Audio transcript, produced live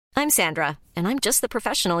I'm Sandra, and I'm just the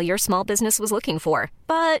professional your small business was looking for.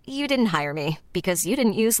 But you didn't hire me because you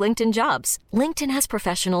didn't use LinkedIn Jobs. LinkedIn has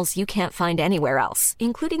professionals you can't find anywhere else,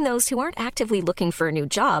 including those who aren't actively looking for a new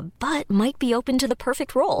job, but might be open to the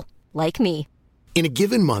perfect role, like me. In a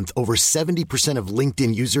given month, over 70% of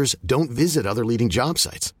LinkedIn users don't visit other leading job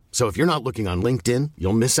sites. So if you're not looking on LinkedIn,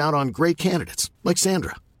 you'll miss out on great candidates like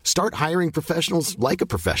Sandra. Start hiring professionals like a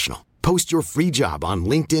professional. Post your free job on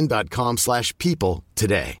linkedin.com/people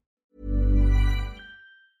today.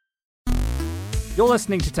 You're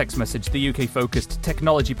listening to Text Message, the UK-focused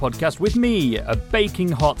technology podcast with me, a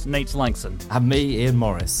baking hot Nate Langson. And me, Ian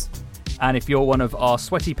Morris. And if you're one of our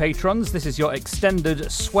sweaty patrons, this is your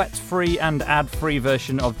extended, sweat-free and ad-free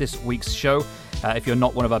version of this week's show. If you're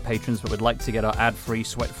not one of our patrons but would like to get our ad-free,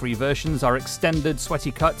 sweat-free versions, our extended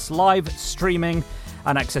sweaty cuts, live streaming,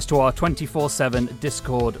 and access to our 24/7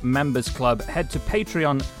 Discord members club, head to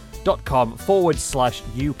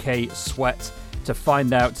patreon.com/UK Sweat to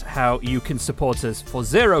find out how you can support us for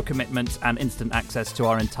zero commitment and instant access to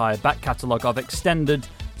our entire back catalogue of extended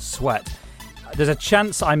sweat. There's a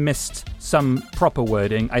chance I missed some proper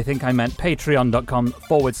wording. I think I meant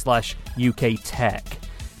patreon.com/UK Tech.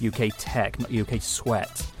 UK Tech, not UK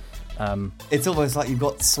Sweat. It's almost like you've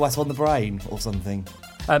got sweat on the brain or something.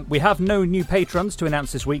 We have no new patrons to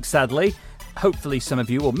announce this week, sadly. Hopefully some of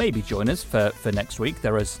you will maybe join us for next week.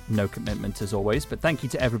 There is no commitment as always, but thank you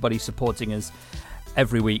to everybody supporting us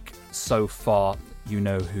every week so far. You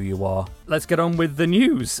know who you are. Let's get on with the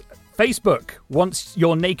news. Facebook wants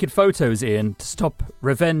your naked photos, Ian, to stop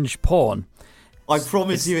revenge porn. I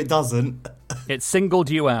promise you it doesn't. It singled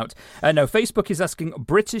you out. No, Facebook is asking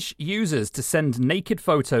British users to send naked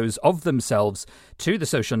photos of themselves to the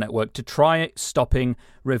social network to try stopping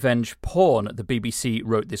revenge porn, the BBC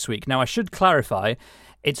wrote this week. Now, I should clarify,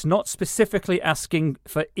 it's not specifically asking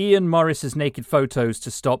for Ian Morris's naked photos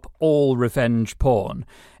to stop all revenge porn.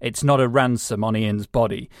 It's not a ransom on Ian's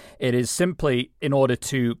body. It is simply in order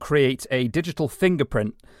to create a digital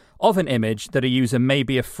fingerprint of an image that a user may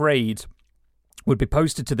be afraid would be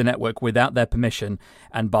posted to the network without their permission,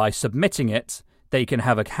 and by submitting it, they can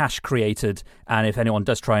have a hash created, and if anyone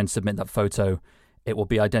does try and submit that photo, it will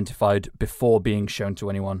be identified before being shown to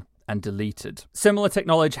anyone and deleted. Similar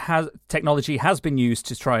technology has been used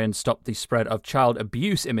to try and stop the spread of child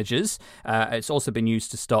abuse images. It's also been used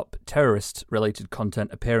to stop terrorist-related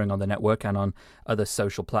content appearing on the network and on other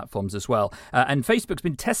social platforms as well. And Facebook's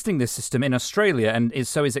been testing this system in Australia and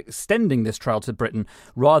is extending this trial to Britain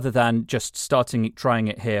rather than just trying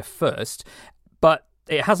it here first. But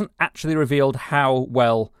it hasn't actually revealed how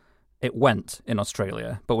well it went in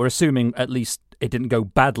Australia, but we're assuming at least it didn't go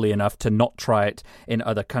badly enough to not try it in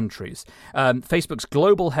other countries. Facebook's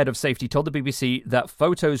global head of safety told the BBC that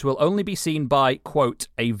photos will only be seen by, quote,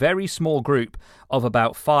 a very small group of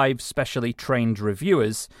about 5 specially trained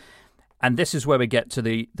reviewers. And this is where we get to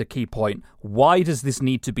the key point. Why does this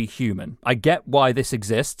need to be human? I get why this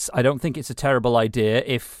exists. I don't think it's a terrible idea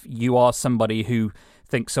if you are somebody who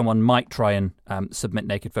think someone might try and submit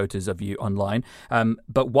naked photos of you online.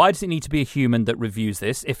 But why does it need to be a human that reviews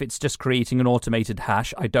this? If it's just creating an automated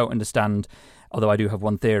hash, I don't understand, although I do have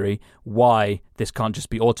one theory, why this can't just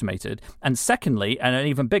be automated. And secondly, and an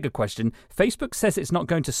even bigger question, Facebook says it's not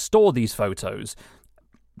going to store these photos.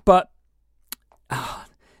 But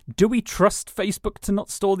do we trust Facebook to not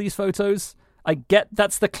store these photos? I get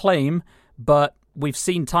that's the claim, but we've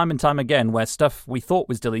seen time and time again where stuff we thought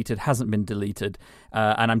was deleted hasn't been deleted,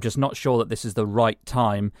 and I'm just not sure that this is the right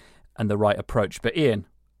time and the right approach. But Ian,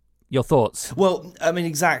 your thoughts? Well, I mean,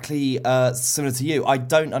 exactly similar to you. I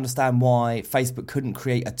don't understand why Facebook couldn't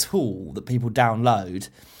create a tool that people download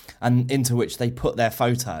and into which they put their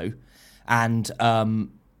photo, and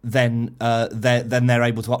then they're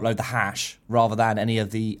able to upload the hash rather than any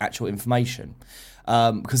of the actual information.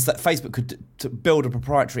 Because Facebook could build a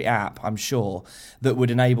proprietary app, I'm sure, that would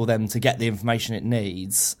enable them to get the information it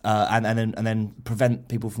needs and then prevent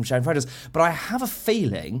people from sharing photos. But I have a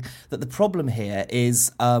feeling that the problem here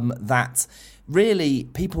is that really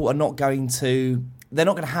people are not going to... They're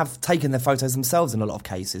not going to have taken their photos themselves in a lot of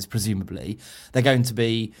cases, presumably. They're going to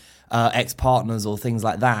be ex-partners or things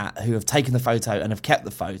like that who have taken the photo and have kept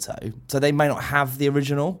the photo. So they may not have the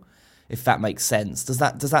original, if that makes sense. Does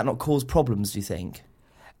that not cause problems, do you think?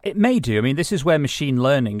 It may do. I mean, this is where machine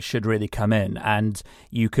learning should really come in. And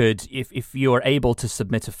you could, if you're able to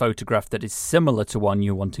submit a photograph that is similar to one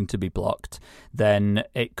you're wanting to be blocked, then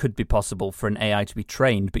it could be possible for an AI to be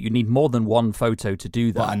trained. But you need more than one photo to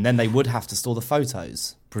do that. Well, and then they would have to store the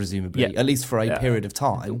photos, presumably, at least for a period of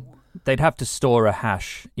time. They'd have to store a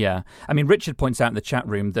hash, yeah. I mean, Richard points out in the chat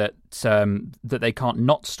room that they can't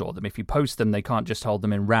not store them. If you post them, they can't just hold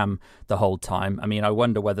them in RAM the whole time. I mean, I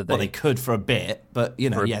wonder whether they... Well, they could for a bit, but,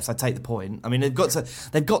 yes, I take the point. I mean, they've got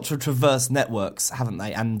to traverse networks, haven't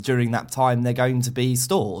they? And during that time, they're going to be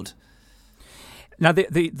stored. Now,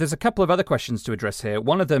 there's a couple of other questions to address here.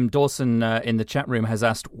 One of them, Dawson in the chat room has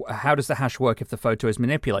asked, how does the hash work if the photo is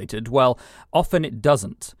manipulated? Well, often it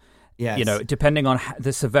doesn't. Yes. Depending on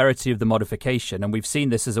the severity of the modification. And we've seen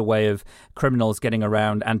this as a way of criminals getting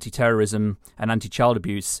around anti-terrorism and anti-child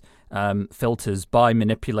abuse filters by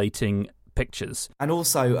manipulating pictures. And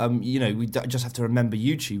also, we just have to remember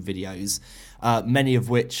YouTube videos, many of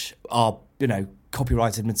which are,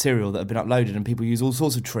 copyrighted material that have been uploaded, and people use all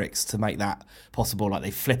sorts of tricks to make that possible, like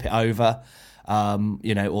they flip it over,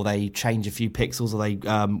 or they change a few pixels, or they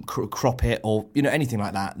crop it, or anything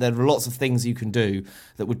like that. There are lots of things you can do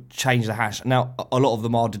that would change the hash. Now, a lot of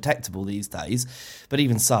them are detectable these days, but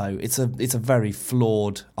even so, it's a very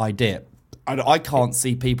flawed idea. I can't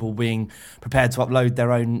see people being prepared to upload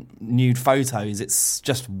their own nude photos. It's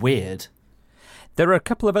just weird. There are a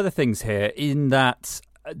couple of other things here in that.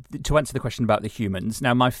 To answer the question about the humans,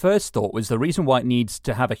 now my first thought was the reason why it needs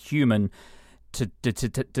to have a human to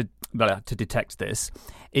detect this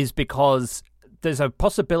is because there's a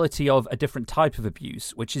possibility of a different type of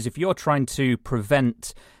abuse, which is if you're trying to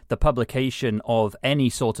prevent the publication of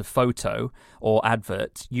any sort of photo or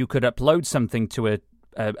advert, you could upload something to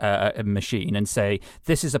a machine and say,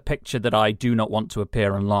 this is a picture that I do not want to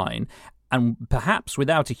appear online. And perhaps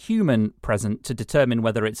without a human present to determine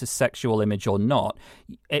whether it's a sexual image or not,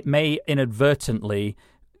 it may inadvertently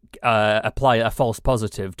apply a false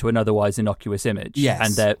positive to an otherwise innocuous image.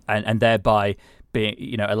 Yes. And thereby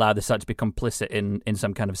being, allow the site to be complicit in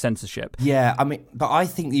some kind of censorship. Yeah, I mean, but I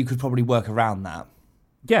think you could probably work around that.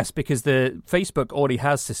 Yes, because the Facebook already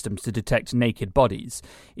has systems to detect naked bodies.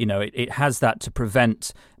 It has that to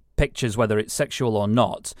prevent pictures, whether it's sexual or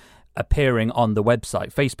not, appearing on the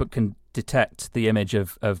website. Facebook can detect the image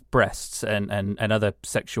of breasts and other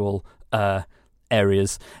sexual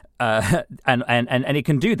areas, and it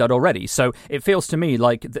can do that already. So it feels to me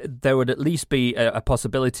like there would at least be a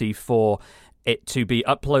possibility for it to be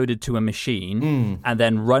uploaded to a machine and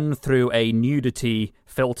then run through a nudity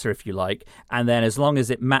filter, if you like, and then as long as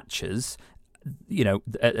it matches,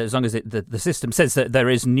 as long as the system says that there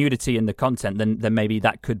is nudity in the content, then maybe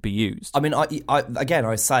that could be used. I mean,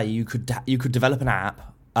 I say you could develop an app,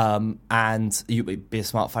 and it'd be a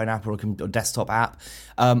smartphone app or a desktop app,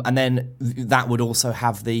 and then that would also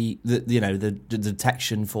have the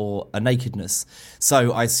detection for a nakedness.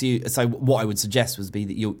 So what I would suggest would be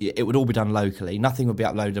that it would all be done locally. Nothing would be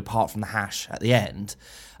uploaded apart from the hash at the end.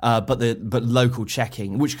 But local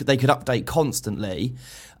checking, which they could update constantly,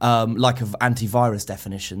 like of antivirus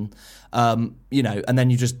definition, and then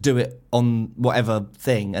you just do it on whatever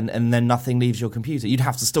thing, and then nothing leaves your computer. You'd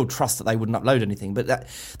have to still trust that they wouldn't upload anything, but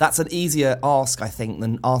that's an easier ask, I think,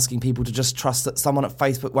 than asking people to just trust that someone at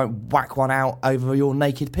Facebook won't whack one out over your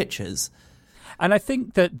naked pictures. And I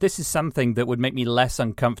think that this is something that would make me less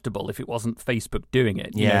uncomfortable if it wasn't Facebook doing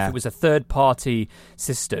it. You know, if it was a third-party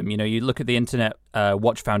system, you look at the Internet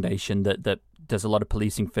Watch Foundation that does a lot of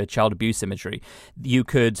policing for child abuse imagery, you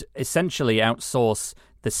could essentially outsource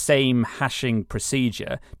the same hashing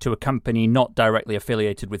procedure to a company not directly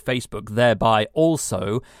affiliated with Facebook, thereby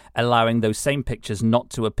also allowing those same pictures not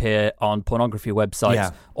to appear on pornography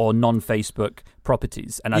websites or non-Facebook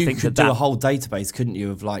properties. And I think you could do a whole database, couldn't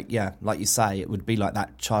you, of like you say, it would be like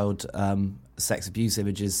that child sex abuse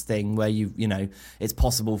images thing where it's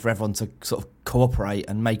possible for everyone to sort of cooperate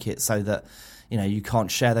and make it so that you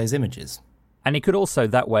can't share those images. And it could also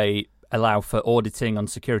that way allow for auditing on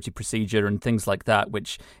security procedure and things like that,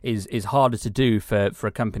 which is harder to do for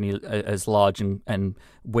a company as large and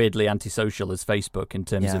weirdly antisocial as Facebook in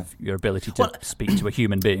terms of your ability to speak to a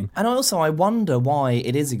human being. And also, I wonder why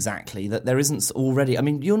it is exactly that there isn't already... I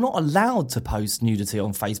mean, you're not allowed to post nudity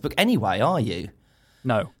on Facebook anyway, are you?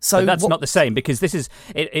 No. So but that's not the same, because this is...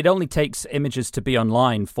 It only takes images to be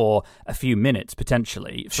online for a few minutes,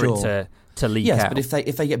 potentially, for it to leak out. Yes, but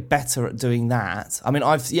if they get better at doing that, I mean,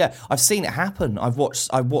 I've seen it happen. I watched.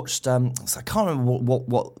 I can't remember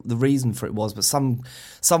what the reason for it was, but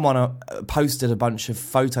someone posted a bunch of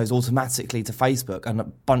photos automatically to Facebook, and a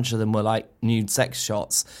bunch of them were like nude sex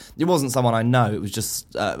shots. It wasn't someone I know. It was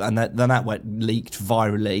just, and then that leaked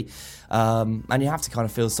virally, and you have to kind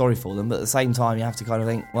of feel sorry for them, but at the same time, you have to kind of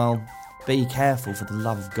think, well, be careful, for the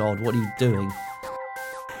love of God. What are you doing?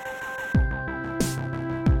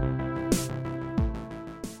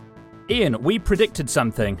 Ian, we predicted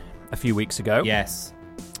something a few weeks ago. Yes.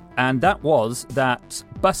 and that was that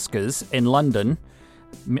buskers in London,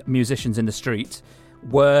 musicians in the street,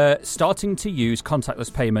 were starting to use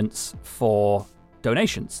contactless payments for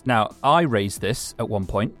donations. Now, I raised this at one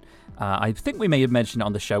point. I think we may have mentioned it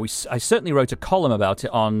on the show. I certainly wrote a column about it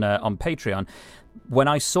on Patreon when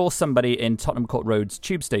I saw somebody in Tottenham Court Road's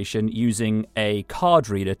tube station using a card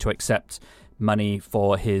reader to accept money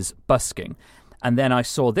for his busking. And then I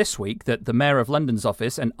saw this week that the Mayor of London's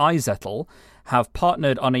office and iZettle have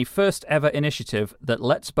partnered on a first ever initiative that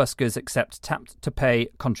lets buskers accept tap-to-pay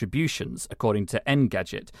contributions, according to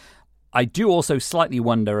Engadget. I do also slightly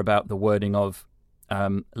wonder about the wording of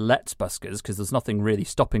lets buskers, because there's nothing really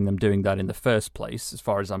stopping them doing that in the first place, as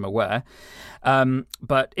far as I'm aware.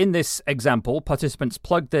 But in this example, participants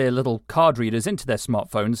plugged their little card readers into their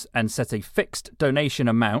smartphones and set a fixed donation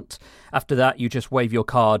amount. After that, you just wave your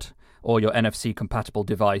card or your NFC-compatible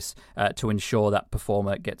device to ensure that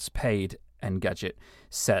performer gets paid, Engadget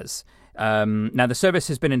says. Now, the service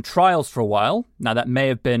has been in trials for a while. Now, that may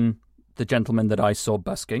have been the gentleman that I saw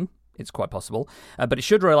busking. It's quite possible. But it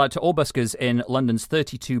should roll out to all buskers in London's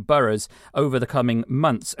 32 boroughs over the coming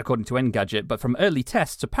months, according to Engadget. But from early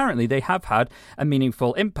tests, apparently they have had a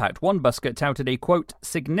meaningful impact. One busker touted a, quote,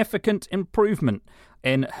 significant improvement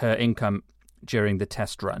in her income during the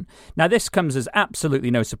test run. Now, this comes as absolutely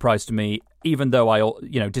no surprise to me, even though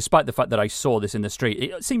despite the fact that I saw this in the street,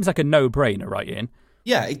 it seems like a no-brainer, right, Ian?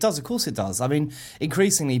 Yeah, it does. Of course it does. I mean,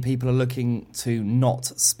 increasingly people are looking to not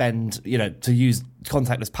spend, to use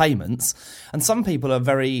contactless payments. And some people are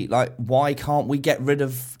very like, why can't we get rid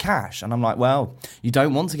of cash? And I'm like, well, you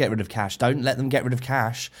don't want to get rid of cash. Don't let them get rid of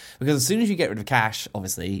cash. Because as soon as you get rid of cash,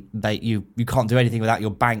 obviously, you can't do anything without your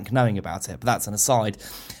bank knowing about it. But that's an aside.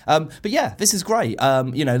 But yeah, this is great.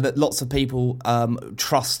 Lots of people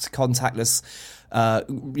trust contactless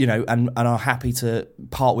and are happy to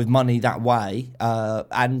part with money that way.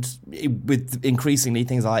 With increasingly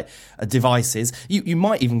things like devices, you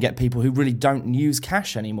might even get people who really don't use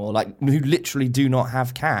cash anymore, like who literally do not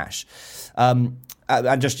have cash, and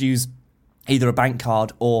just use either a bank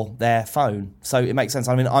card or their phone. So it makes sense.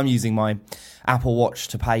 I mean, I'm using my Apple Watch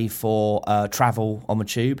to pay for travel on the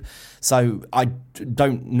tube. So I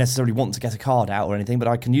don't necessarily want to get a card out or anything, but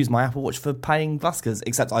I can use my Apple Watch for paying buskers,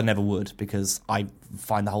 except I never would because I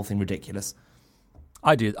find the whole thing ridiculous.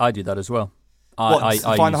 I do that as well. I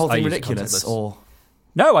find the whole thing ridiculous? Or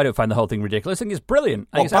no, I don't find the whole thing ridiculous. I think it's brilliant.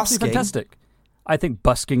 I think it's absolutely fantastic. I think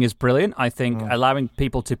busking is brilliant. I think allowing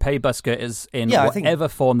people to pay busker in whatever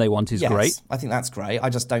form they want is great. I think that's great. I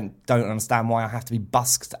just don't understand why I have to be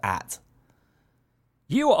busked at.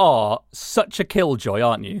 You are such a killjoy,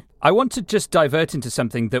 aren't you? I want to just divert into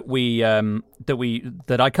something that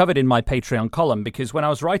I covered in my Patreon column, because when I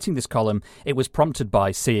was writing this column, it was prompted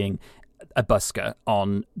by seeing a busker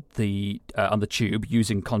on the tube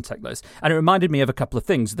using contactless, and it reminded me of a couple of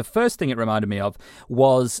things. The first thing it reminded me of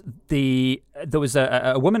was there was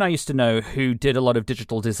a woman I used to know who did a lot of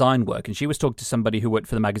digital design work, and she was talking to somebody who worked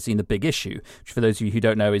for the magazine The Big Issue, which, for those of you who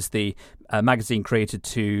don't know, is the magazine created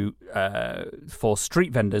for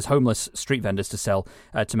street vendors, homeless street vendors, to sell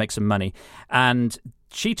to make some money. And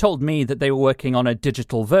she told me that they were working on a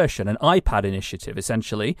digital version, an iPad initiative,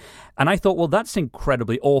 essentially. And I thought, well, that's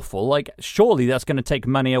incredibly awful. Like, surely that's going to take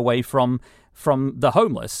money away from the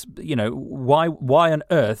homeless. Why on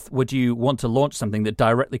earth would you want to launch something that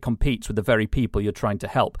directly competes with the very people you're trying to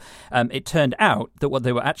help? It turned out that what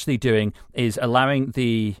they were actually doing is allowing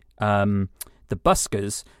the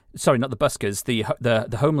buskers, sorry, not the buskers,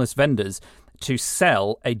 the homeless vendors, to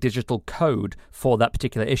sell a digital code for that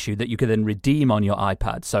particular issue that you could then redeem on your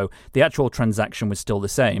iPad. So the actual transaction was still the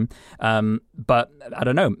same. But I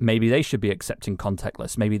don't know, maybe they should be accepting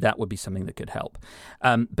contactless. Maybe that would be something that could help.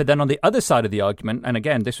 But then on the other side of the argument, and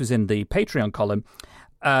again, this was in the Patreon column,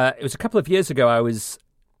 it was a couple of years ago, I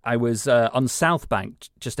was on South Bank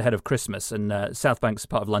just ahead of Christmas, and South Bank's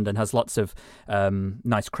part of London has lots of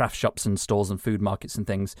nice craft shops and stalls and food markets and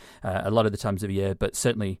things a lot of the times of the year, but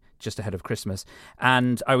certainly just ahead of Christmas.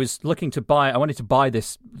 And I was wanted to buy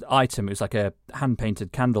this item. It was like a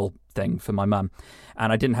hand-painted candle thing for my mum,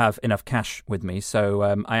 and I didn't have enough cash with me, so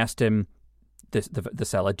I asked him, the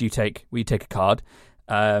seller, will you take a card?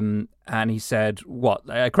 And he said, what,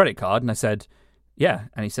 a credit card? And I said, yeah.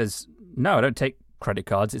 And he says, no, I don't take credit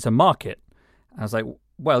cards, it's a market. I was like,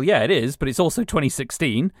 well, yeah, it is, but it's also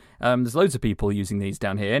 2016. There's loads of people using these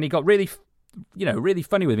down here. And he got really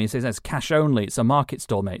funny with me. He says, it's cash only. It's a market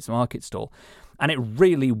stall, mate. It's a market stall. And it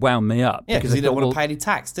really wound me up. Yeah, because he didn't want to pay any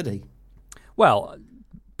tax, did he? Well,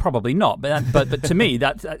 probably not. But to me,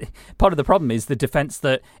 that part of the problem is the defense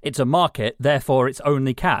that it's a market, therefore it's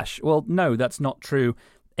only cash. Well, no, that's not true.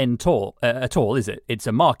 at all, is it? It's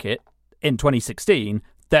a market in 2016.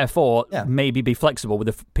 Therefore, maybe be flexible with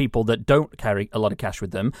the people that don't carry a lot of cash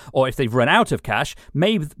with them, or if they've run out of cash,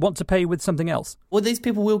 may want to pay with something else. Well, these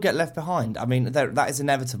people will get left behind. I mean, that is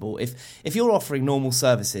inevitable. If you're offering normal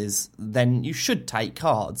services, then you should take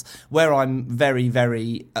cards. Where I'm very,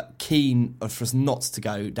 very keen for us not to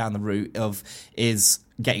go down the route of is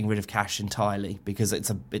getting rid of cash entirely, because it's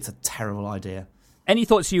a terrible idea. Any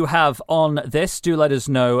thoughts you have on this, do let us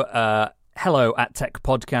know.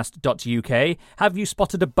 hello@techpodcast.uk. Have you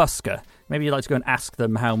spotted a busker? Maybe you'd like to go and ask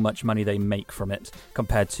them how much money they make from it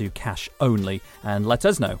compared to cash only, and let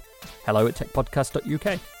us know.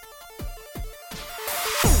 hello@techpodcast.uk.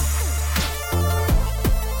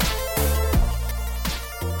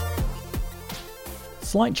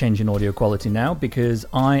 Slight change in audio quality now, because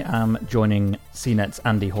I am joining CNET's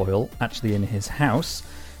Andy Hoyle, actually in his house,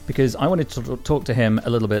 because I wanted to talk to him a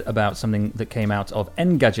little bit about something that came out of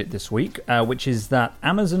Engadget this week, which is that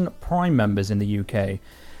Amazon Prime members in the UK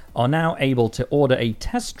are now able to order a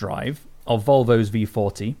test drive of Volvo's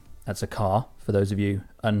V40. That's a car, for those of you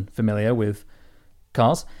unfamiliar with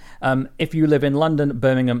cars. If you live in London,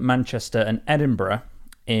 Birmingham, Manchester and Edinburgh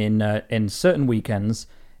in certain weekends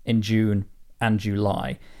in June and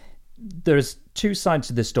July. There's two sides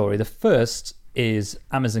to this story. The first is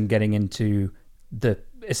Amazon getting into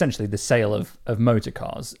essentially the sale of motor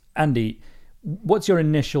cars. Andy, what's your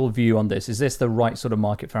initial view on this? Is this the right sort of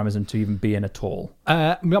market for Amazon to even be in at all?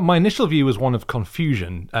 My initial view was one of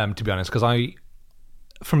confusion, to be honest, because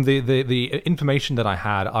from the information that I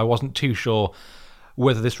had, I wasn't too sure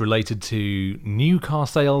whether this related to new car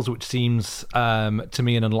sales, which seems to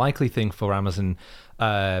me an unlikely thing for Amazon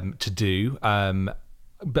to do.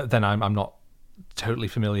 But then I'm not totally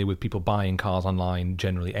familiar with people buying cars online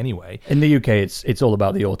generally anyway. In the UK, it's all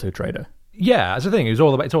about the Auto Trader. Yeah, that's the thing. It's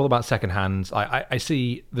all about secondhand. I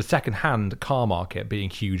see the secondhand car market being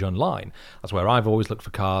huge online. That's where I've always looked for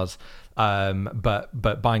cars.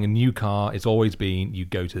 But buying a new car, it's always been you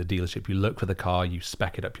go to the dealership, you look for the car, you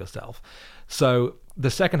spec it up yourself. So the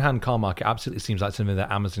secondhand car market absolutely seems like something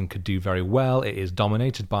that Amazon could do very well. It is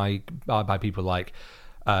dominated by people like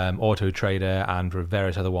Auto Trader and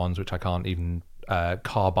various other ones, which I can't even.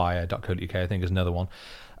 Carbuyer.co.uk, I think, is another one.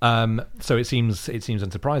 So it seems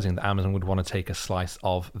unsurprising that Amazon would want to take a slice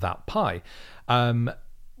of that pie. And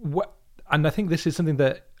I think this is something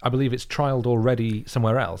that I believe it's trialed already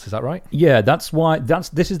somewhere else. Is that right? Yeah,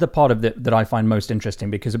 this is the part of it that I find most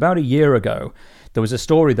interesting, because about a year ago there was a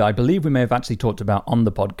story that I believe we may have actually talked about on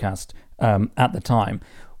the podcast at the time,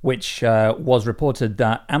 which was reported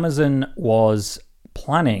that Amazon was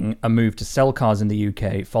planning a move to sell cars in the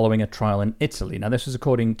UK following a trial in Italy. Now, this was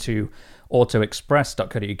according to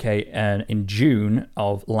autoexpress.co.uk in June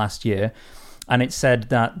of last year, and it said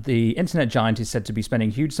that the internet giant is said to be spending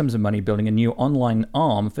huge sums of money building a new online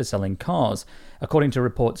arm for selling cars. According to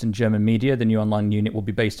reports in German media, the new online unit will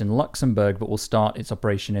be based in Luxembourg, but will start its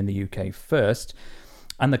operation in the UK first.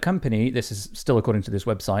 And the company, this is still according to this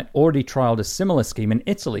website, already trialled a similar scheme in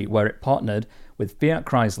Italy, where it partnered with Fiat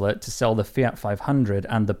Chrysler to sell the Fiat 500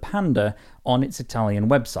 and the Panda on its Italian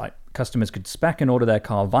website. Customers could spec and order their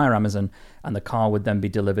car via Amazon, and the car would then be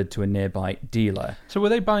delivered to a nearby dealer. So were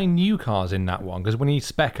they buying new cars in that one? Because when you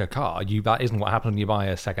spec a car, that isn't what happens when you buy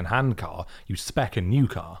a second-hand car. You spec a new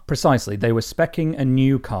car. Precisely. They were speccing a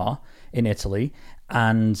new car in Italy,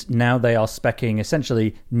 and now they are speccing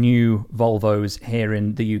essentially new Volvos here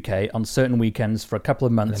in the UK on certain weekends for a couple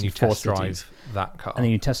of months. And then you test drive that car. And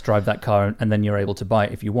then you test drive that car, and then you're able to buy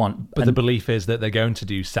it if you want. But the belief is that they're going to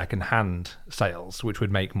do second-hand sales, which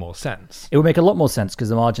would make more sense. It would make a lot more sense because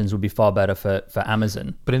the margins would be far better for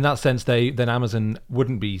Amazon. But in that sense, then Amazon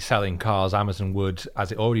wouldn't be selling cars. Amazon would,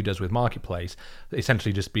 as it already does with Marketplace,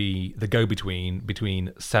 essentially just be the go-between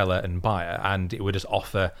between seller and buyer, and it would just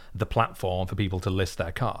offer the platform for people to list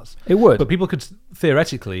their cars. It would. But people could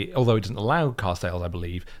theoretically, although it doesn't allow car sales, I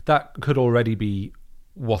believe, that could already be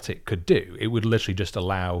what it could do. It would literally just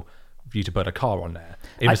allow you to put a car on there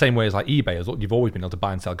in the same way as like eBay, as you've always been able to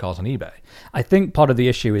buy and sell cars on eBay. I think part of the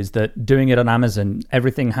issue is that doing it on Amazon,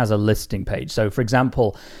 everything has a listing page. So for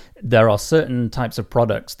example, there are certain types of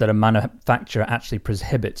products that a manufacturer actually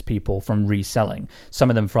prohibits people from reselling. Some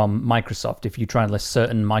of them from Microsoft. If you try and list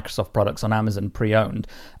certain Microsoft products on Amazon pre-owned,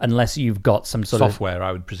 unless you've got some sort of software,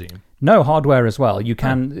 I would presume. No, hardware as well. You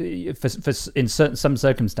can, in some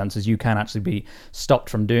circumstances, you can actually be stopped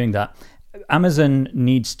from doing that. Amazon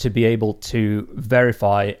needs to be able to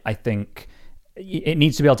verify, I think, it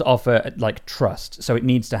needs to be able to offer like trust. So it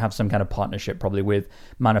needs to have some kind of partnership probably with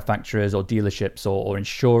manufacturers or dealerships or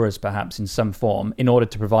insurers perhaps in some form in order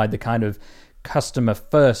to provide the kind of customer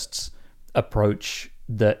first approach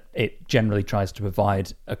that it generally tries to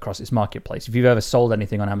provide across its marketplace. If you've ever sold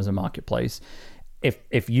anything on Amazon Marketplace,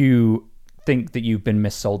 if you think that you've been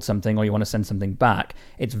missold something or you want to send something back,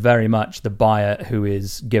 it's very much the buyer who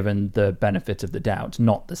is given the benefit of the doubt,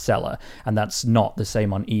 not the seller. And that's not the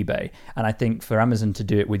same on eBay. And I think for Amazon to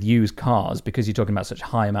do it with used cars, because you're talking about such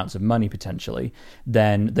high amounts of money potentially,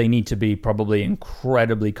 then they need to be probably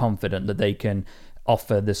incredibly confident that they can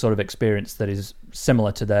offer the sort of experience that is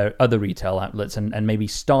similar to their other retail outlets, and maybe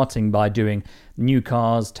starting by doing new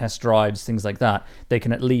cars, test drives, things like that, they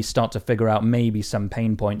can at least start to figure out maybe some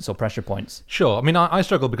pain points or pressure points. Sure. I mean, I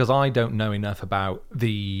struggle because I don't know enough about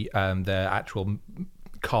the actual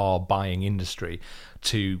car buying industry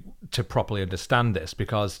to properly understand this,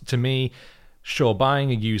 because to me, sure,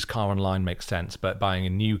 buying a used car online makes sense, but buying a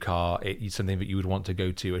new car, it's something that you would want to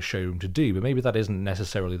go to a showroom to do. But maybe that isn't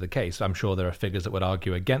necessarily the case. I'm sure there are figures that would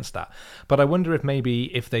argue against that. But I wonder if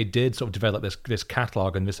maybe if they did sort of develop this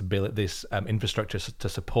catalog and this infrastructure to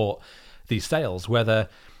support these sales, whether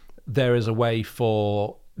there is a way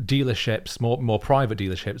for dealerships, more private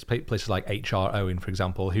dealerships, places like HR Owen, for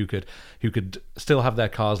example, who could still have their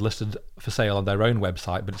cars listed for sale on their own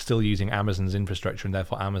website, but still using Amazon's infrastructure, and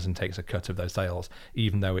therefore Amazon takes a cut of those sales,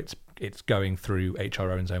 even though it's going through HR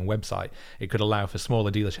Owen's own website. It could allow for smaller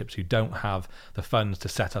dealerships who don't have the funds to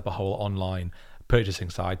set up a whole online purchasing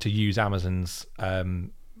side to use Amazon's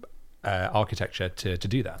architecture to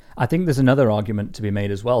do that. I think there's another argument to be made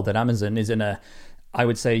as well, that Amazon is in a, I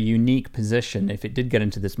would say, unique position if it did get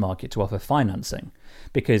into this market to offer financing,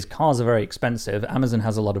 because cars are very expensive. Amazon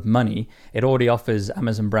has a lot of money. It already offers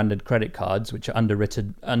Amazon branded credit cards, which are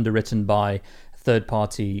underwritten by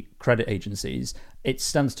third-party credit agencies. It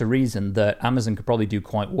stands to reason that Amazon could probably do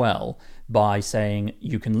quite well by saying,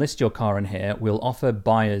 you can list your car in here, we'll offer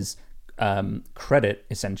buyers credit,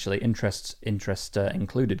 essentially interest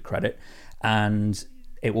included credit, and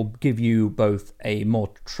it will give you both a more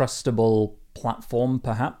trustable platform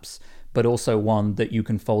perhaps, but also one that you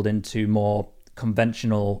can fold into more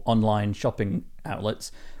conventional online shopping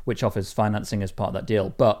outlets, which offers financing as part of that deal,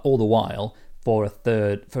 but all the while for a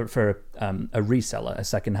reseller, a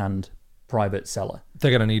second-hand private seller.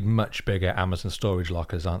 They're going to need much bigger Amazon storage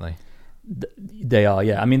lockers, aren't they? They are,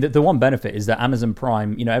 yeah. I mean, the one benefit is that Amazon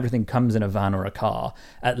Prime, everything comes in a van or a car.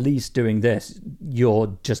 At least doing this,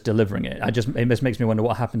 you're just delivering it. It just makes me wonder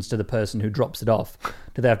what happens to the person who drops it off.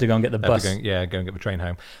 Do they have to go and get the bus? Go and get the train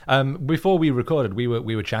home. Before we recorded, we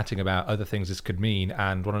were chatting about other things this could mean,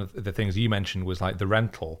 and one of the things you mentioned was like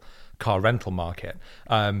the car rental market,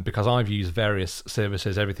 because I've used various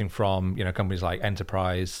services, everything from companies like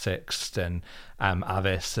Enterprise, Sixt, and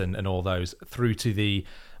Avis, and all those, through to the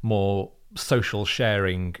more social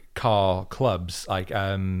sharing car clubs like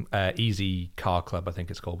Easy Car Club, I think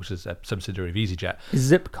it's called, which is a subsidiary of EasyJet.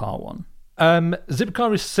 Is Zipcar one?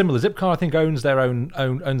 Zipcar is similar. Zipcar, I think, owns their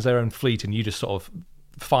own fleet, and you just sort of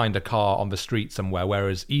find a car on the street somewhere.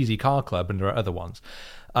 Whereas Easy Car Club, and there are other ones,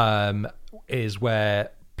 is where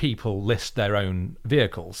people list their own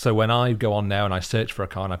vehicles. So when I go on now and I search for a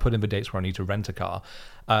car and I put in the dates where I need to rent a car,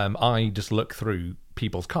 I just look through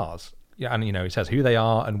people's cars. Yeah, and it says who they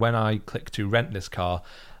are, and when I click to rent this car,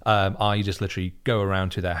 I just literally go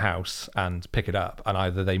around to their house and pick it up, and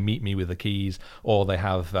either they meet me with the keys, or they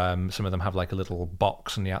have some of them have like a little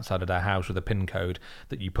box on the outside of their house with a PIN code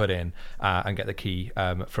that you put in and get the key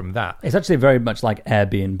from that. It's actually very much like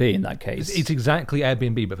Airbnb in that case. It's exactly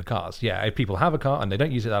Airbnb but for cars. Yeah, if people have a car and they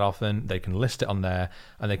don't use it that often, they can list it on there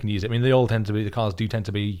and they can use it. I mean, the cars do tend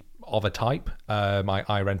to be of a type.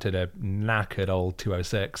 I rented a knackered old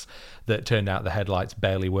 206 that turned out the headlights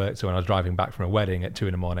barely worked, so when I was driving back from a wedding at 2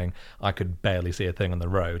 a.m, I could barely see a thing on the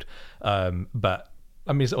road. But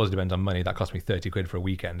I mean, it always depends on money. That cost me 30 quid for a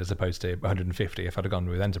weekend as opposed to 150 if I'd have gone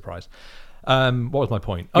with Enterprise. What was my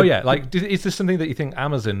point? Oh yeah, like, is this something that you think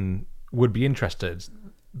Amazon would be interested?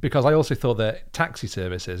 Because I also thought that taxi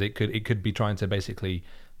services, it could be trying to basically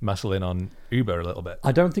muscle in on Uber a little bit.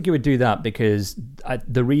 I don't think it would do that, because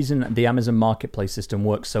the reason the Amazon Marketplace system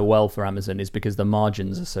works so well for Amazon is because the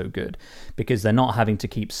margins are so good, because they're not having to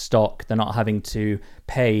keep stock, they're not having to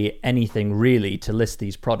pay anything really to list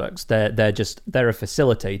these products. They're a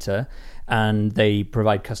facilitator, and they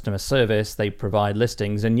provide customer service, they provide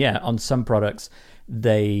listings, and yeah, on some products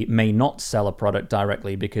they may not sell a product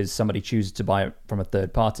directly because somebody chooses to buy it from a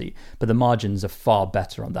third party, but the margins are far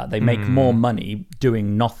better on that. They make more money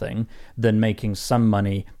doing nothing than making some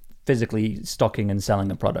money physically stocking and selling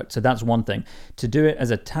the product. So that's one thing. To do it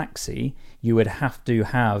as a taxi, you would have to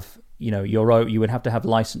have you would have to have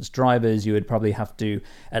licensed drivers. You would probably have to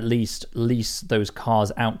at least lease those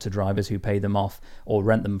cars out to drivers who pay them off or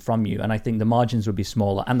rent them from you. And I think the margins would be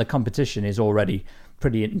smaller, and the competition is already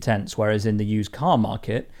pretty intense. Whereas in the used car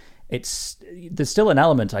market, there's still an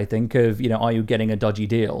element, I think, of, are you getting a dodgy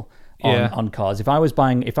deal on cars? If I was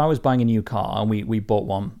buying a new car, and we bought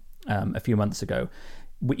one a few months ago,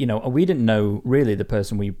 we didn't know really the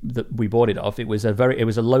person we bought it off. It was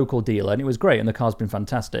a local dealer, and it was great, and the car's been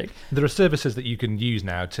fantastic. There are services that you can use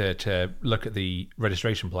now to look at the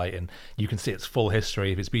registration plate, and you can see its full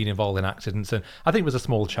history if it's been involved in accidents. And I think it was a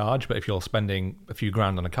small charge, but if you're spending a few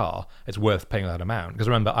grand on a car, it's worth paying that amount. Because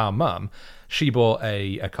remember, our mum, she bought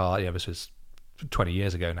a car. This was 20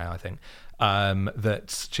 years ago now, I think.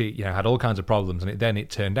 That she had all kinds of problems, and then it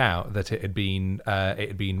turned out that it had been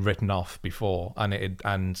written off before, and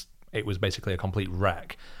it was basically a complete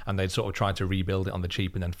wreck, and they'd sort of tried to rebuild it on the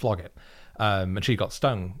cheap and then flog it, and she got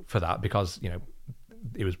stung for that because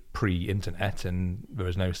it was pre-internet and there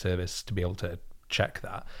was no service to be able to check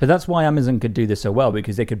that. But that's why Amazon could do this so well,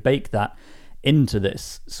 because they could bake that into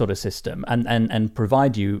this sort of system and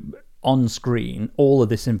provide you on screen all of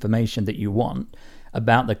this information that you want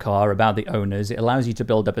about the car, about the owners. It allows you to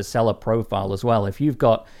build up a seller profile as well. If you've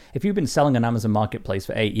been selling on Amazon Marketplace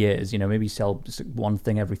for 8 years, maybe you sell just one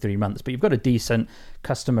thing every 3 months, but you've got a decent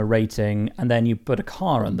customer rating, and then you put a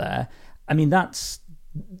car on there. I mean, that's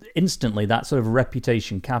instantly that sort of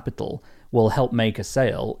reputation capital will help make a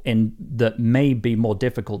sale that may be more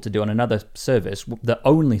difficult to do on another service that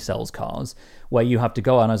only sells cars, where you have to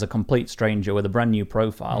go on as a complete stranger with a brand new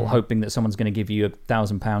profile, hoping that someone's going to give you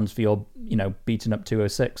 £1,000 for your, beaten up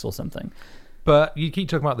 206 or something. But you keep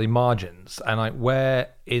talking about the margins, and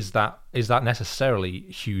where is that necessarily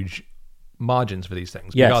huge margins for these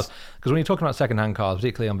things? Yes. Because when you're talking about second-hand cars,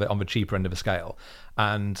 particularly on the cheaper end of the scale,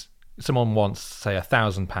 and someone wants, say,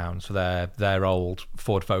 £1,000 for their old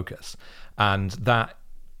Ford Focus, and that's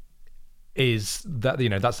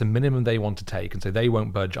the minimum they want to take, and so they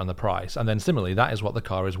won't budge on the price. And then similarly, that is what the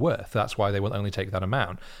car is worth. That's why they will only take that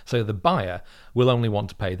amount. So the buyer will only want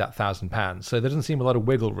to pay that £1,000. So there doesn't seem a lot of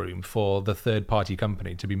wiggle room for the third-party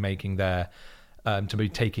company to be making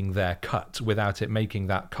taking their cut without it making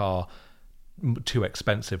that car too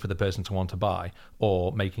expensive for the person to want to buy,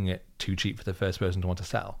 or making it too cheap for the first person to want to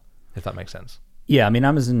sell. If that makes sense. Yeah, I mean,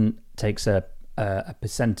 Amazon takes a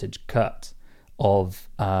percentage cut of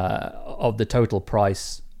the total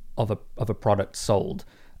price of a product sold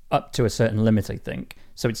up to a certain limit, I think.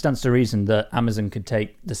 So it stands to reason that Amazon could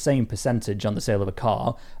take the same percentage on the sale of a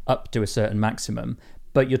car up to a certain maximum.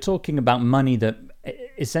 But you're talking about money that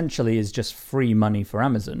essentially is just free money for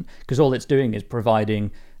Amazon, because all it's doing is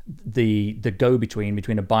providing the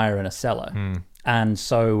go-between a buyer and a seller. And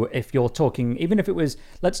so if you're talking, even if it was,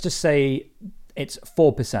 let's just say it's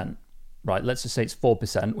 4%, right? Let's just say it's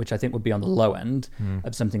 4%, which I think would be on the low end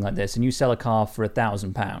of something like this, and you sell a car for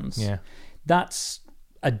 £1,000. Yeah, that's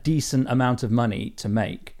a decent amount of money to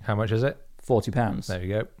make. How much is it? £40. There you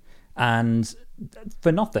go. And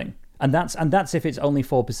for nothing. And that's if it's only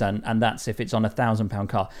 4%, and that's if it's on £1,000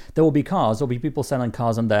 car. There'll be people selling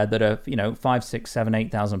cars on there that are, £5,000, £6,000, £7,000,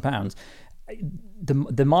 £8,000.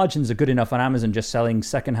 The margins are good enough on Amazon just selling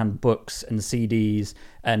secondhand books and CDs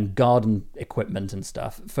and garden equipment and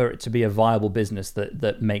stuff for it to be a viable business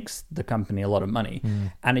that makes the company a lot of money.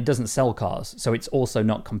 And it doesn't sell cars, so it's also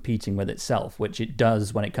not competing with itself, which it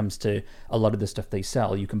does when it comes to a lot of the stuff they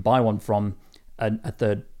sell. You can buy one from a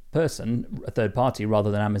third party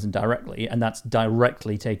rather than Amazon directly, and that's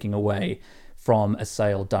directly taking away from a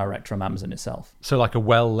sale direct from Amazon itself. So like a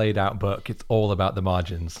well laid out book, it's all about the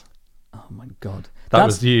margins. Oh my God. That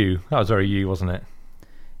was you. That was very you, wasn't it?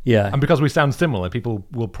 Yeah. And because we sound similar, people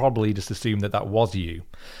will probably just assume that was you.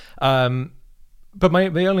 But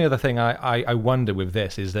the only other thing I wonder with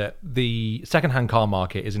this is that the secondhand car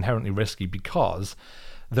market is inherently risky because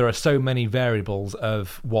there are so many variables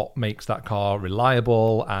of what makes that car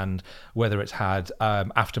reliable and whether it's had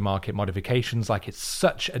aftermarket modifications. Like, it's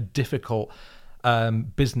such a difficult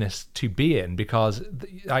business to be in because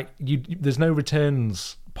there's no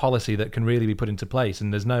returns policy that can really be put into place,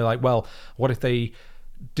 and there's no what if they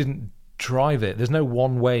didn't drive it? There's no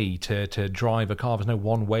one way to drive a car. There's no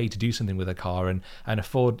one way to do something with a car, and a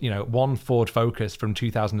Ford, one Ford Focus from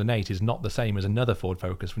 2008 is not the same as another Ford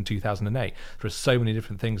Focus from 2008. There are so many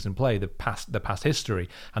different things in play, the past history,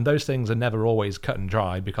 and those things are never always cut and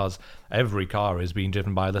dry because every car is being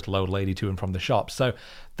driven by a little old lady to and from the shop. So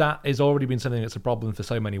that has already been something that's a problem for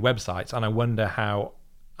so many websites, and I wonder how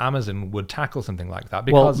Amazon would tackle something like that,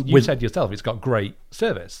 because you said yourself it's got great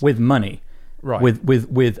service with money, right?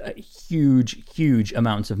 With huge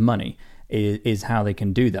amounts of money. is how they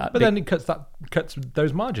can do that. But then it cuts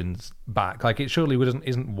those margins back. Like, it surely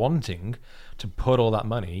isn't wanting to put all that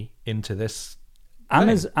money into this.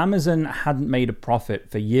 Amazon hadn't made a profit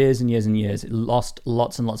for years and years and years. It lost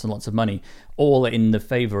lots and lots and lots of money, all in the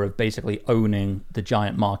favor of basically owning the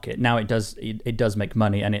giant market. Now it does make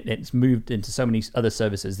money, and it's moved into so many other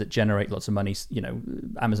services that generate lots of money.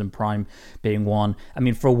 Amazon Prime being one. I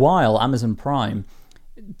mean, for a while, Amazon Prime,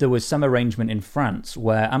 there was some arrangement in France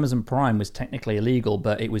where Amazon Prime was technically illegal,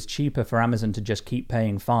 but it was cheaper for Amazon to just keep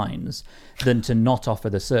paying fines than to not offer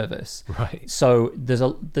the service. Right. So there's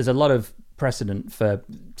a lot of precedent for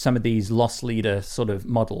some of these loss leader sort of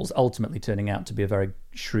models ultimately turning out to be a very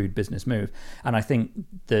shrewd business move. And I think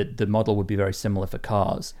the model would be very similar for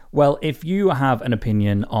cars. Well, if you have an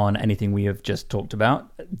opinion on anything we have just talked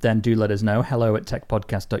about, then do let us know.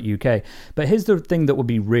 hello@techpodcast.uk. But here's the thing that would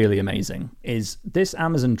be really amazing is this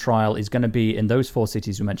Amazon trial is going to be in those 4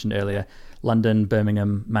 cities we mentioned earlier: London,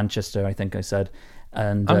 Birmingham, Manchester, I think I said.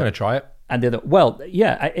 And I'm going to try it. And the other, well,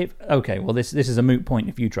 yeah, okay, well, this is a moot point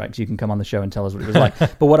if you try, because you can come on the show and tell us what it was like.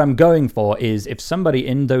 But what I'm going for is if somebody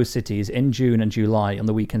in those cities in June and July, on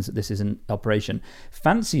the weekends that this is in operation,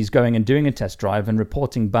 fancies going and doing a test drive and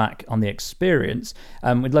reporting back on the experience,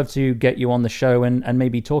 we'd love to get you on the show and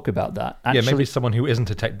maybe talk about that. Actually, maybe someone who isn't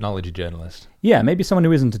a technology journalist. Yeah, maybe someone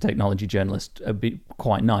who isn't a technology journalist would be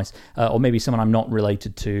quite nice. Or maybe someone I'm not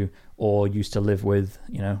related to or used to live with,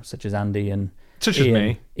 such as Andy and such as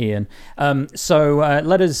me, Ian. So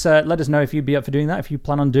let us know if you'd be up for doing that. If you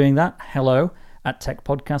plan on doing that,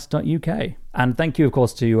 hello@techpodcast.uk. And thank you, of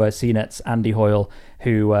course, to CNET's Andy Hoyle,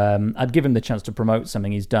 who I'd given the chance to promote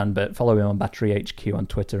something he's done, but follow him on Battery HQ on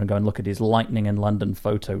Twitter and go and look at his lightning in London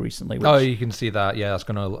photo recently. Which, you can see that. Yeah, that's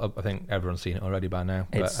gonna. I think everyone's seen it already by now.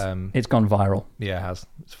 It's gone viral. Yeah, it has.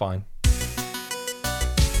 It's fine.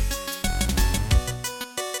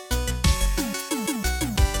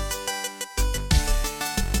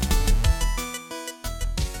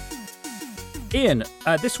 Ian,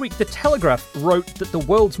 this week The Telegraph wrote that the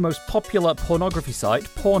world's most popular pornography site,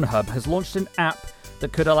 Pornhub, has launched an app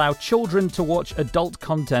that could allow children to watch adult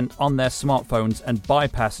content on their smartphones and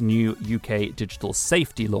bypass new UK digital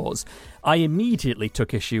safety laws. I immediately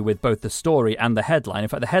took issue with both the story and the headline. In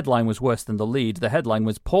fact, the headline was worse than the lead. The headline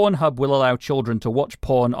was, Pornhub will allow children to watch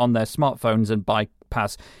porn on their smartphones and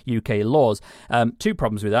bypass UK laws. 2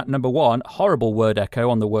 problems with that. Number 1, horrible word echo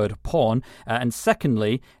on the word porn. And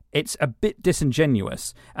secondly, it's a bit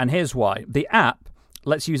disingenuous, and here's why. The app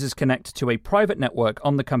lets users connect to a private network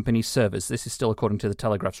on the company's servers. This is still according to the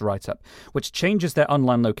Telegraph's write-up, which changes their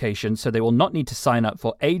online location so they will not need to sign up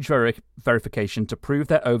for age verification to prove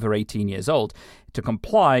they're over 18 years old to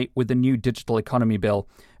comply with the new digital economy bill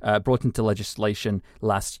brought into legislation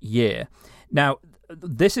last year. Now,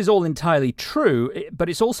 this is all entirely true, but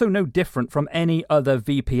it's also no different from any other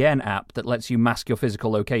VPN app that lets you mask your physical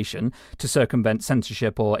location to circumvent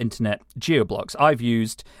censorship or internet geoblocks. I've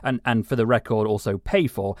used, and for the record also pay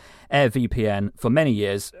for, AirVPN for many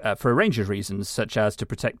years for a range of reasons, such as to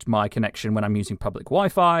protect my connection when I'm using public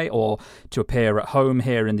Wi-Fi, or to appear at home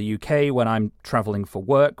here in the UK when I'm travelling for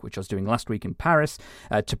work, which I was doing last week in Paris,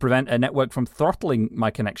 to prevent a network from throttling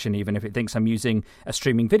my connection even if it thinks I'm using a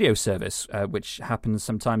streaming video service, which happens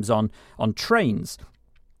sometimes on trains.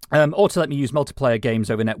 Or to let me use multiplayer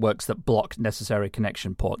games over networks that block necessary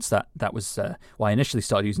connection ports. That was why I initially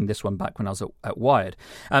started using this one back when I was at Wired.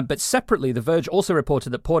 But separately, The Verge also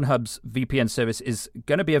reported that Pornhub's VPN service is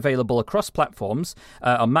going to be available across platforms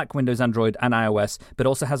on Mac, Windows, Android, and iOS, but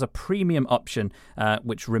also has a premium option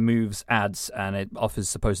which removes ads, and it offers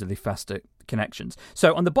supposedly faster connections.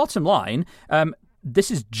 So on the bottom line,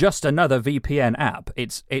 this is just another VPN app.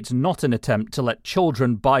 It's not an attempt to let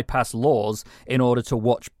children bypass laws in order to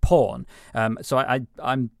watch porn. So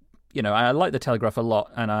I'm I like the Telegraph a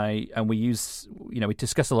lot, and we use we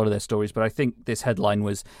discuss a lot of their stories, but I think this headline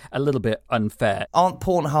was a little bit unfair. Aren't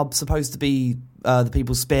Pornhub supposed to be the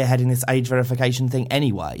people spearheading this age verification thing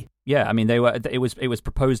anyway? Yeah, I mean they were. It was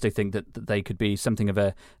proposed, I think, that they could be something of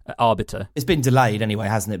a arbiter. It's been delayed anyway,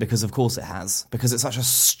 hasn't it? Because of course it has. Because it's such a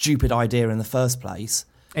stupid idea in the first place.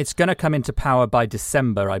 It's going to come into power by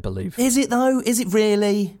December, I believe. Is it though? Is it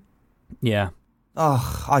really? Yeah.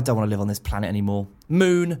 Oh, I don't want to live on this planet anymore.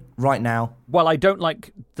 Moon, right now. Well, I don't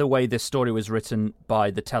like the way this story was written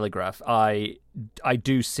by the Telegraph. I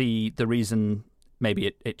do see the reason.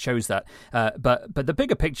 Maybe it shows that, but the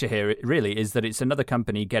bigger picture here really is that it's another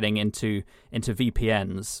company getting into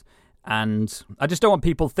VPNs And I just don't want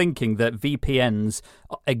people thinking that VPNs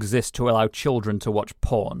exist to allow children to watch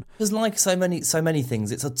porn. Because like so many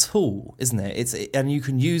things, it's a tool, isn't it? And you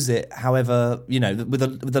can use it however,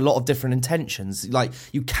 with a lot of different intentions. Like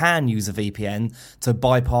you can use a VPN to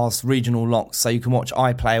bypass regional locks so you can watch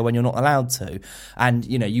iPlayer when you're not allowed to. And,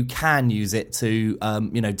 you can use it to,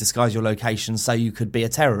 disguise your location so you could be a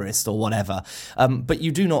terrorist or whatever. But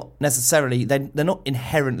you do not necessarily, they're not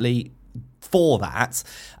inherently for that,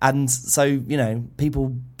 and so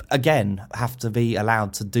people again have to be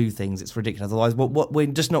allowed to do things. It's ridiculous. Otherwise, we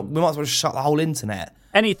might as well shut the whole internet.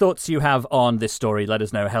 Any thoughts you have on this story, let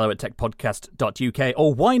us know. hello@techpodcast.uk,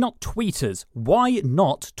 or why not tweet us? Why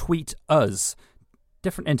not tweet us?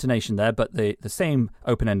 Different intonation there, but the same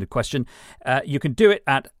open-ended question. You can do it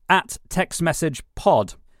at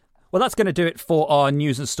 @textmessagepod. Well, that's going to do it for our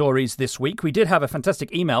news and stories this week. We did have a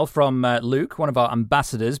fantastic email from Luke, one of our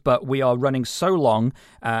ambassadors, but we are running so long,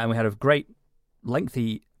 and we had a great,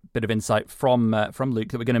 lengthy bit of insight from Luke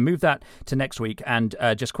that we're going to move that to next week and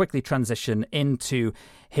just quickly transition into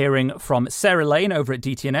hearing from Sarah Lane over at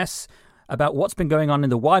DTNS about what's been going on in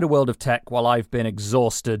the wider world of tech while I've been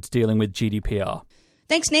exhausted dealing with GDPR.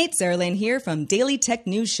 Thanks, Nate. Sarah Lane here from Daily Tech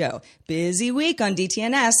News Show. Busy week on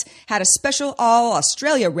DTNS. Had a special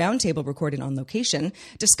all-Australia roundtable recorded on location.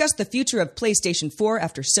 Discussed the future of PlayStation 4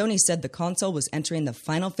 after Sony said the console was entering the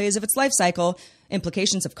final phase of its life cycle.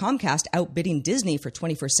 Implications of Comcast outbidding Disney for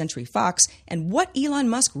 21st Century Fox. And what Elon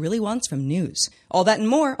Musk really wants from news. All that and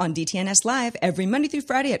more on DTNS Live every Monday through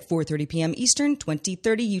Friday at 4:30 p.m. Eastern,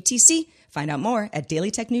 2030 UTC. Find out more at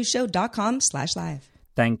dailytechnewsshow.com/live.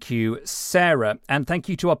 Thank you, Sarah. And thank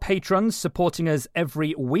you to our patrons supporting us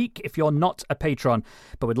every week. If you're not a patron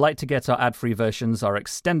but would like to get our ad-free versions, our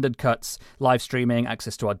extended cuts, live streaming,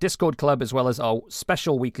 access to our Discord club, as well as our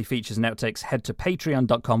special weekly features and outtakes, head to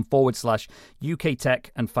patreon.com/UK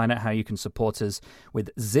Tech and find out how you can support us with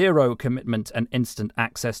zero commitment and instant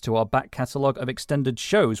access to our back catalogue of extended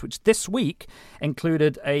shows, which this week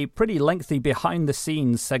included a pretty lengthy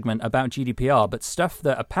behind-the-scenes segment about GDPR, but stuff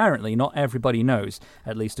that apparently not everybody knows.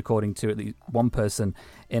 At least according to at least one person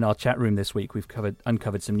in our chat room this week. We've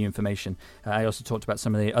uncovered some new information. I also talked about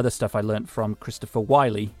some of the other stuff I learned from Christopher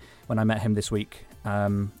Wiley when I met him this week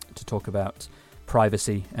to talk about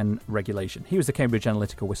privacy and regulation. He was the Cambridge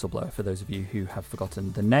Analytica whistleblower, for those of you who have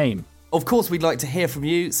forgotten the name. Of course, we'd like to hear from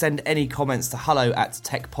you. Send any comments to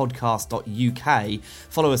hello@techpodcast.uk.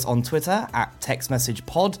 Follow us on Twitter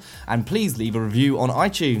 @TextMessagePod. And please leave a review on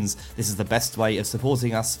iTunes. This is the best way of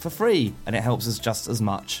supporting us for free, and it helps us just as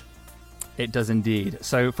much. It does indeed.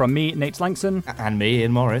 So from me, Nate Langson. And me,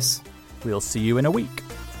 Ian Morris. We'll see you in a week.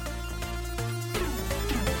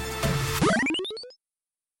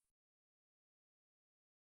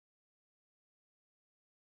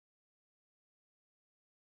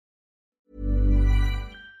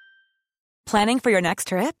 Planning for your next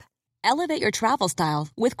trip? Elevate your travel style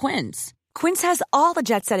with Quince. Quince has all the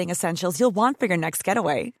jet-setting essentials you'll want for your next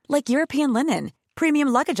getaway, like European linen, premium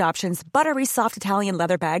luggage options, buttery soft Italian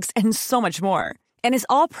leather bags, and so much more. And is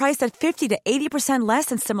all priced at 50 to 80% less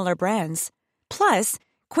than similar brands. Plus,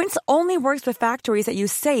 Quince only works with factories that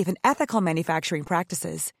use safe and ethical manufacturing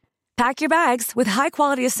practices. Pack your bags with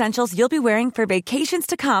high-quality essentials you'll be wearing for vacations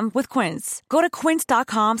to come with Quince. Go to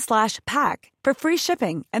quince.com/pack for free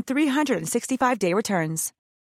shipping and 365-day returns.